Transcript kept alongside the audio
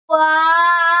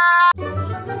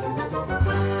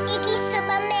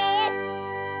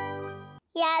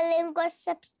ด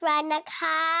subscribe นะค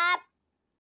รับ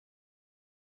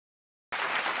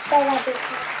สวัสดีค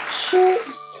รับชื่อ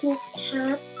คิดครั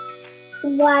บ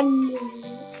วันนี้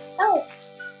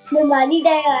มันมาที่ไ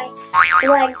ด้เลย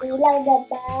วันนี้เราจะ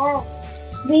มา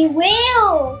รีวิว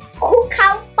ภูเขา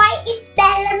ไฟ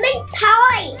experiment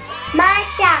toy มา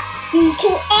จาก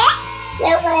B2X แ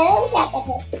ล้วมาเริ่มจากกันเ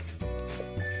ลย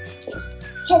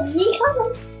เห็นยี่เข้ามา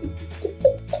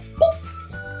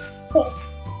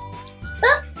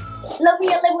ปึ๊บเรามี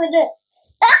อะไรมือเด็ด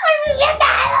มันมีเรื่องไ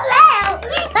ด้แล้ว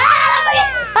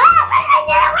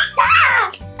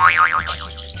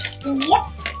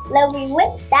เรามีเว้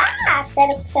นตาส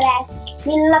นุกสนาน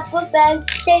มีลับเป็น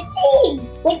สเตจี้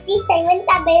วิธีใส่เว้น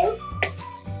ตาเบล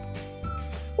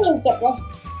ไม่เจ็บเลย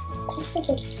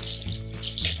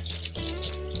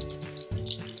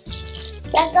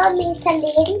แล้วก็มีส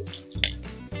ลิง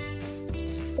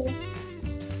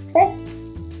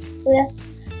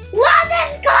ว้าว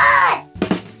that's good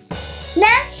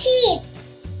น้ำฉีด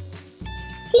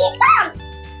ที่ต้อง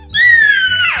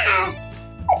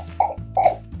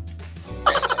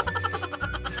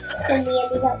มันมีอะ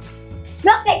ไรบ้าง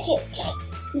ร็อกเก็ตชิป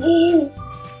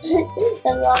ต้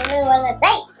องลองเลยว่าจะไ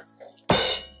ด้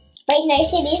ไปไหน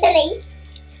สินี้สลิง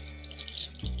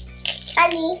อัน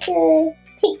นี้คือ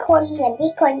ที่คนเหมือน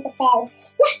ที่คนกาแฟ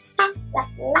ละแ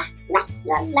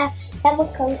ล้วมัน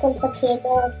ของคนสเกตโด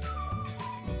น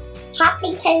ฮัต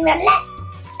ติ้งแค่นั้นแหละ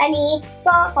อันนี้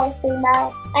ก็เขาซื้อมา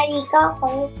อันนี้ก็เขา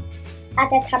อาจ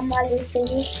จะทำมาหรือซื้อ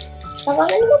แล้วก็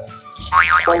ไม่รู้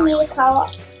คนนี้เ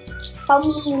ขา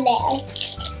มีอยู่แล้ว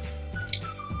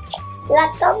แล้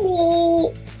วก็มี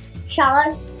ช้อน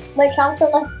เหมือนช้อนโซ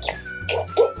ดา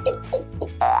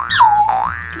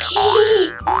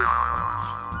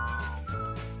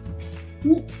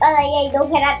อะไรใหญ่โต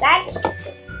ขนาดนั้น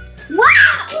ว้า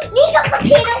วนี่ก็เป็น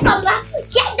ที่ต้องบอกว่า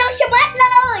ใหญ่โตชะมัดเล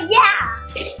ยย่า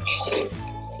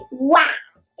ว้าว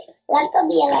แล้วก็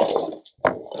มีอะไร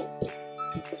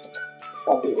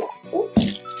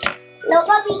แล้ว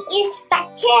ก็มี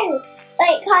instruction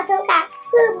ขอโทษค่ะ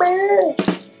คือมือ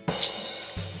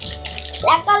แ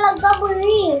ล้วก็เราก็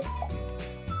มี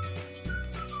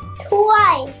ถ้ว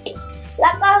ยแ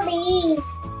ล้วก็มี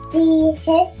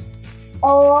CHO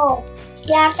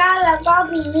แล้วก็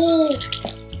มี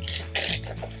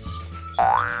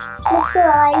มันคือ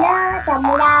อะไรนะจำไ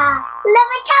ม่ได้เรา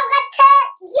ไปทำกันเถอะ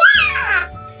ย่า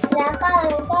แล้วก็เ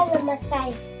รามาใส่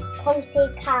ผงสี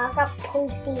ขาวกับผง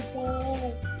สีแดง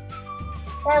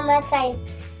เรามาใส่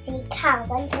สีขาว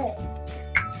กันเถอะ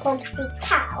ผงสีข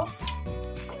าว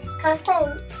เขา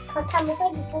ทำไม่ค่อย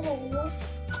ดีเท่าไหร่นะ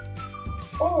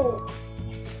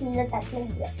มีระดับหนึ่ง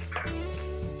เดียว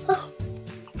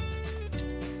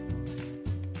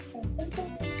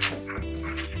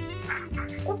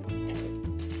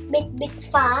บิด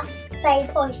ฝาใส่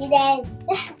ผงสีแดง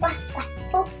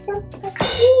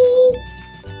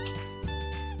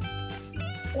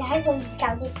อย่าให้ผงสีขา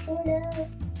วติดขึ้นนะ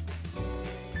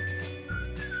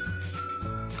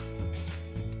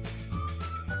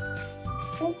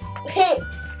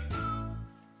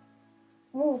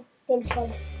เต็มชน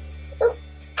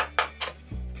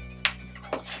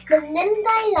มันเล่นไ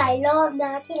ด้หลายรอบนะ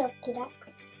ที่เราคิดอะ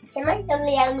เห็นไหมเราเ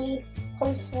รียงมีผ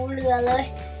งฟูเรือเลย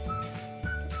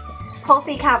ผง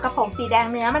สีขาวกับผงสีแดง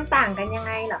เนื้อมันต่างกันยังไ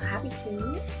งเหรอคะพี่พี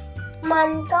มัน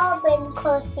ก็เป็นค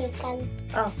นสีกัน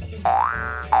โอเค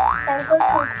แต่ก็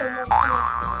คือเหมือนกั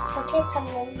นเขาแค่ท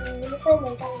ำนั้นไม่ค่อยเหมื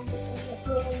อนกัน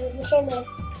ไม่ใช่เม็ด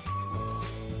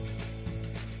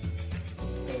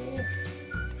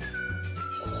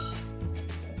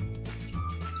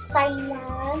ใส่น้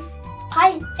ำให้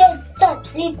เต็มสัด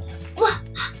ลิบว้า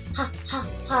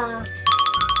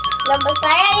เรามาใ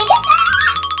ส่อันนี้กัน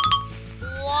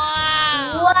ว้า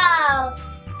ว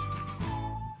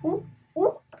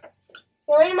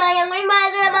ยังไม่มา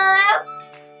เดินมาแล้ว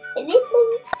นิดนึง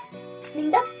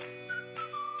ดับ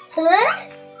อะ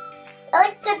ไร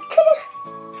เกิดขึ้น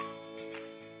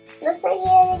เราใส่เ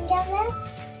ย็นกันแล้ว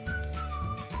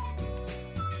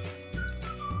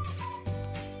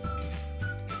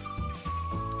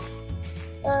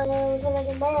ทำไมจ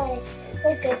ะไม่อะไรไ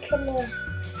ม่เกิดขึ้นเลย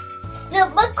ซู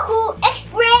เปอร์คูลเอ็ก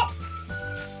ซ์เรย์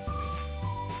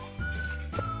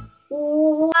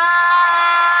ว้า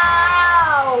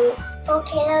วโอเ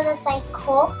คเราจะใส่โ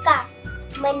ค้กกับ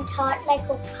เมนทอสใน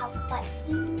ภูเขาไฟ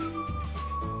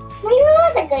ไม่รู้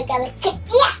จะเกิดอะไรขึ้น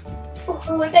โอ้โห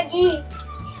กันดี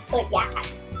เปิดยา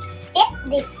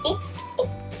ดิบ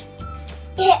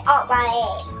ออกไป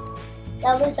เร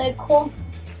าไปใส่โค้ก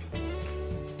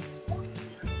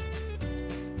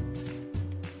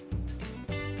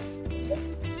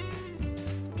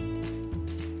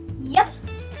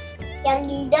ยัง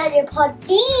ดีได้เลยพอ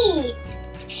ดี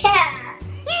เ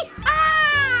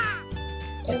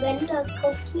ดี๋ยวงั้นเราคุ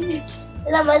กกี้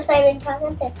เรามาใส่เป็นทอสกั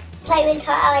นเถอะใส่เป็นท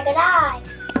อสอะไรก็ได้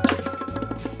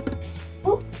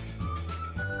ปุ๊บ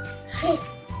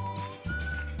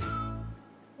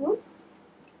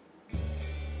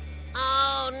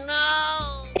Oh no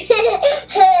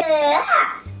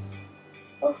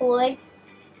โอ้โห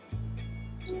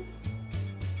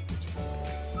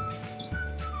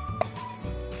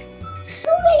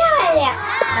สู้ไม่ได้เลยอ่ะ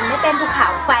มันไม่เป็นภูเขา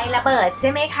ไฟระเบิดใช่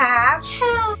ไหมครับ ใ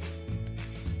ช่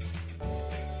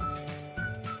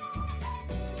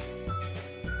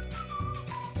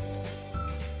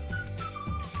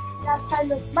เราส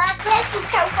นุกมากเลยภู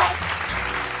เขาไฟ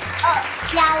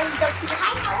อย่าลืมกดติดตา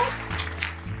มเขาเลย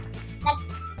และ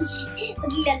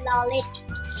เรียนรอเล่น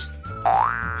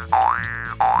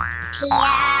เคลีย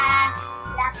ร์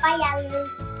แล้วก็อย่าลืม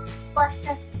กด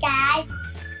subscribe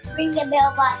ring the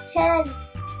bell button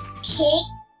คลิก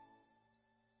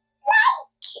like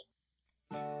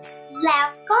แล้ว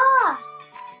ก็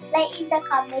ไลค์อินเตอร์ค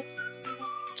อมเมนต์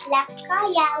แล้วก็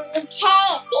อย่าลืมแช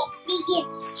ร์ติ๊ก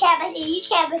แชร์ไปที่แ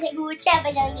ชร์ไปทางนู้นแชร์ไป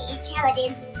ทางนี้แชร์ไปทางนี้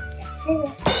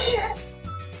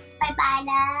บายบาย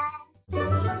นะ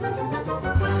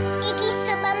อีกิส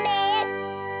ต์บะเมน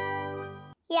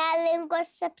อย่าลืมกด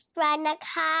subscribe นะ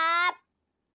ครับ